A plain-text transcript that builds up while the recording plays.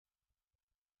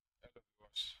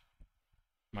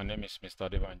My name is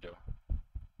Mr.Adebanjo.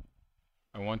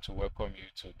 I want to welcome you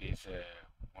to this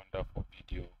wonderful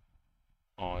video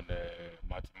on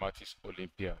Mathematics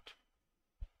Olympiad.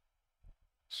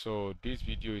 So this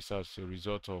video is as a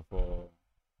result of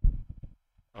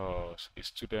a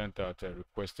student that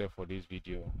requested for this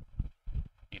video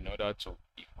in order to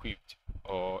equip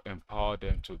or empower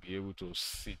them to be able to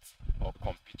sit or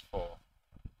compete for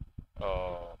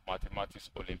Mathematics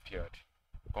Olympiad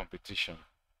competition.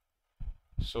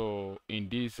 So in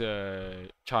this in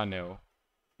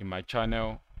my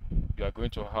channel, you are going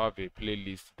to have a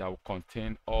playlist that will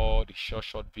contain all the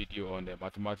short video on the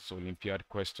Mathematics Olympiad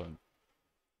question.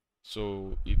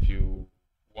 So if you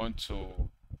want to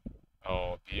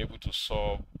be able to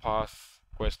solve past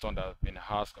question that has been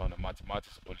asked on the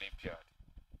Mathematics Olympiad,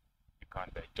 you can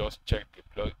just check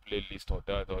the playlist of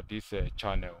that or this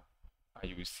channel, and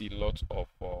you will see lots of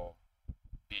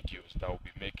videos that will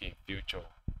be making in future.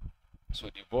 So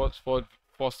the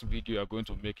first video you are going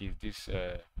to make is this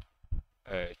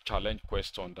challenge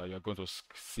question that you're going to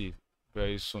see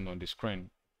very soon on the screen.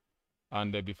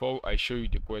 And before I show you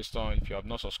the question, if you have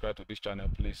not subscribed to this channel,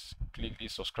 please click the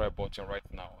subscribe button right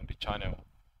now on the channel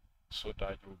so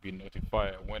that you will be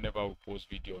notified whenever we post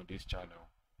video on this channel.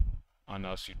 And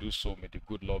as you do so, may the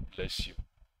good Lord bless you.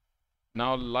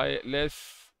 Now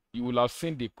you will have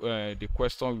seen the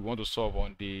question we want to solve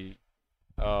on the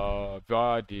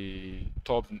via the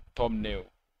thumbnail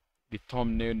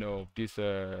of this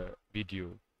video,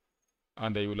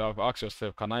 and you will have asked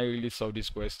yourself, can I really solve this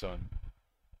question?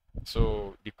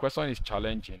 So the question is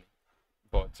challenging,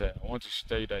 but I want to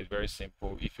tell you that it's very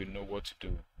simple if you know what to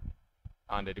do.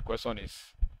 And the question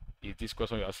is this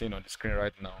question you are seeing on the screen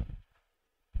right now.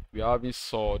 We are having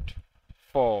solved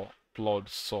 4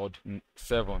 plus solved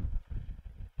 7.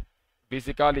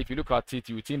 Basically, if you look at it,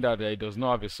 you think that it does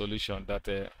not have a solution. That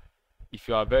if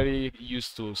you are very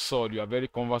used to solve, you are very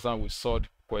conversant with solved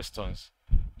questions,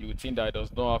 you would think that it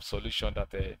does not have solution. That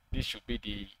this should be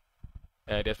the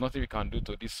there's nothing we can do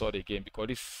to this solve again, because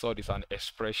this solve is an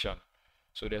expression.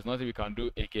 So there's nothing we can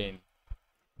do again.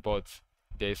 But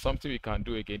there is something we can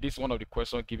do again. This is one of the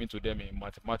questions given to them in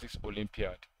Mathematics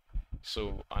Olympiad.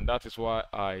 So, and that is why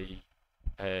I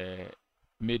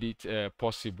made it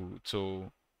possible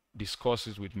to discuss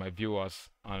it with my viewers,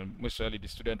 and mostly the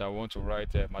student that want to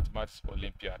write a Mathematics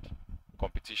Olympiad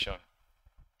competition.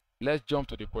 Let's jump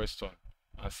to the question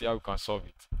and see how we can solve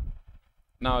it.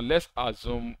 Now let's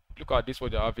assume, look at this,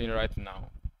 what you're having right now.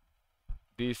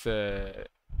 This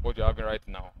what you're having right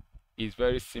now is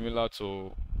very similar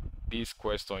to this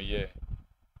question here.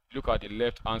 Look at the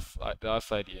left hand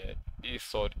side here. This is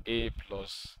solved A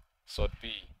plus solved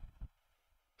B.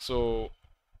 So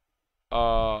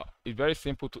it's very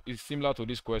simple it's similar to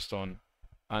this question,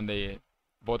 and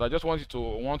but I just want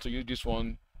you to use this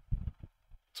one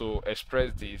to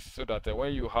express this, so that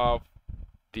when you have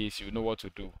this, you know what to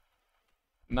do.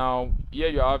 Now here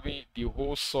you're having the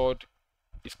whole solved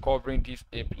is covering this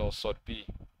A plus solved B.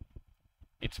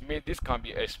 It means this can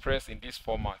be expressed in this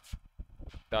format,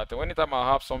 that anytime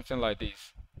I have something like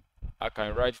this, I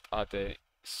can write it at a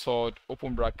solved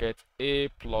open bracket A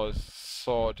plus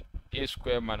solved A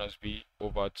squared minus B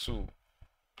over 2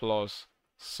 plus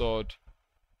solved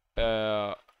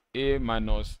A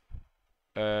minus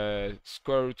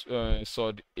square root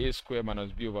solved A squared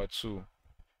minus B over 2.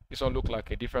 This one look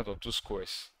like a difference of 2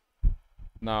 squares.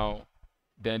 Now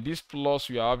then this plus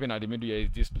we are having at the middle here is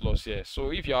this plus here.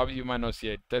 So if you have a minus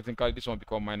here, technically this one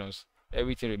become minus,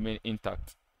 everything remain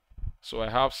intact. So I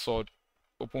have solved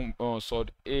open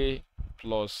solved A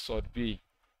plus solved B.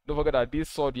 Don't forget that this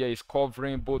solved here is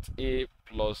covering both A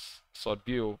plus solved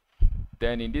B.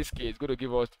 Then in this case, it's going to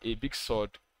give us a big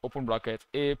solved open bracket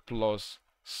A plus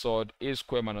solved A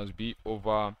squared minus B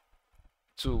over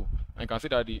 2. And you can see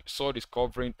that the solved is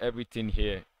covering everything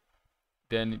here.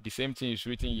 Then the same thing is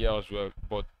written here as well,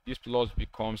 but this plus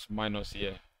becomes minus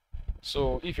here.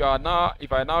 So if I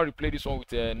now replace this one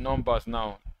with numbers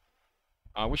now,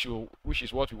 which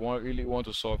is what we really want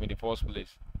to solve in the first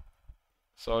place.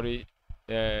 Sorry,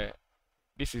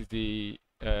 this is the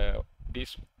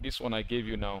this one I gave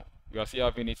you now. You are still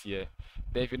having it here.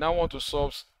 Then if you now want to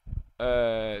solve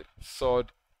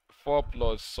solved 4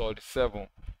 plus solved 7,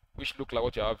 which look like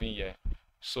what you're having here,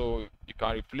 so you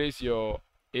can replace your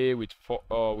A with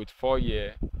 4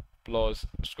 here, plus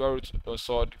square root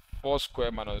solved 4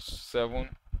 squared minus 7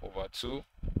 over 2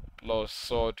 plus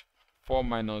solved 4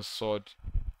 minus solved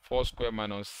 4 squared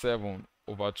minus 7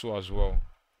 over 2 as well,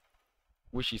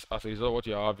 which is as a result what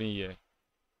you are having here.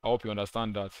 I hope you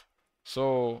understand that.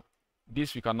 So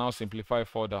this we can now simplify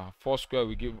further. 4 square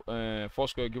will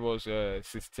give us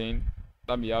 16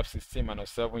 That means you have 16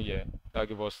 minus 7 here. That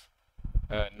give us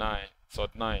 9,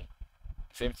 sort 9.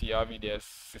 Same thing you have in there,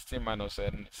 16 minus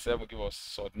 7 give us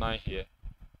sort 9 here.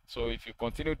 So if you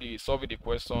continue solving the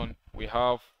question, we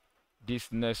have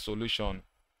this next solution.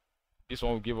 This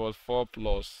one will give us 4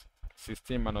 plus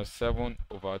 16 minus 7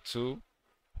 over 2.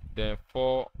 Then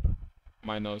 4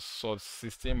 minus sort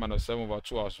 16 minus 7 over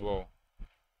 2 as well.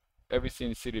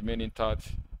 Everything is still remaining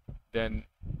intact. Then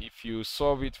if you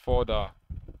solve it further,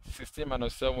 16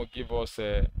 minus 7 will give us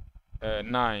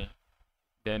 9.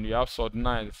 Then we have sort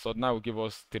 9. Sort 9 will give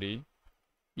us 3.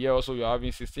 Here also we are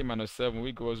having 16 minus 7,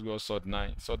 which goes sort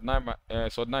 9. Sort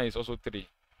 9 is also 3.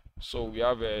 So we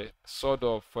have a sort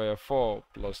of 4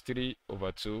 plus 3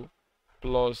 over 2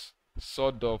 plus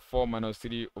sort of 4 minus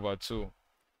 3 over 2.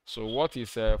 So what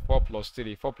is 4 plus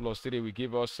 3? 4 plus 3 will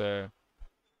give us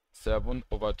 7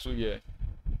 over 2 here.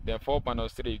 Then 4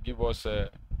 minus 3 will give us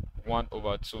 1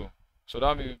 over 2. So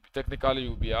that means technically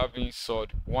you'll be having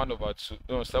sort 1 over 2,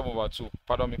 no, 7 over 2,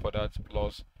 pardon me for that,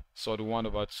 plus sort 1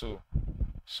 over 2.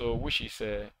 So which is,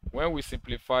 when we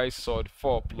simplify sort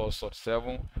 4 plus sort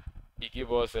 7, it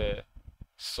gives us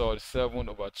sort 7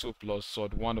 over 2 plus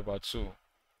sort 1 over 2.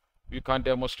 You can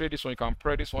demonstrate this one, you can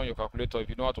press this one on your calculator if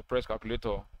you know how to press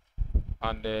calculator.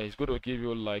 And it's going to give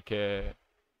you like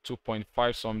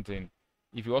 2.5 something.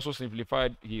 If you also simplify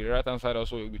the right hand side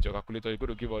also with your calculator, you're going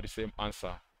to give out the same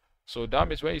answer. So that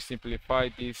means when you simplify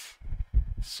this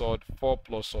sort 4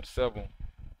 plus sort 7,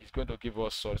 it's going to give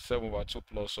us sort 7 over 2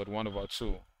 plus sort 1 over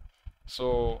 2.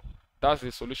 So that's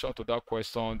the solution to that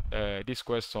question, this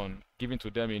question given to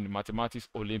them in Mathematics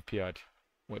Olympiad,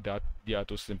 where that they are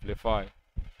to simplify.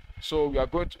 So we are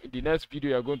going to, the next video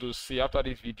you are going to see after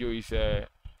this video is the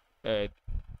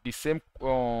same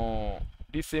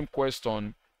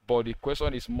question, but the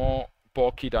question is more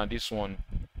bulky than this one.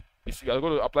 We are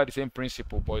going to apply the same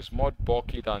principle, but it's more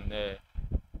bulky than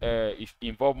it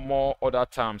involves more other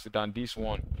terms than this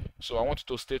one. So I want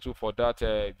you to stay tuned for that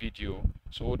video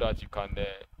so that you can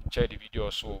check the video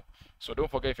also. So don't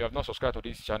forget, if you have not subscribed to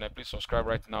this channel, please subscribe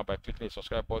right now by clicking the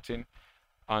subscribe button,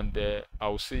 and I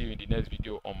will see you in the next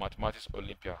video on Mathematics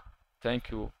Olympiad. Thank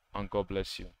you and God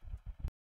bless you.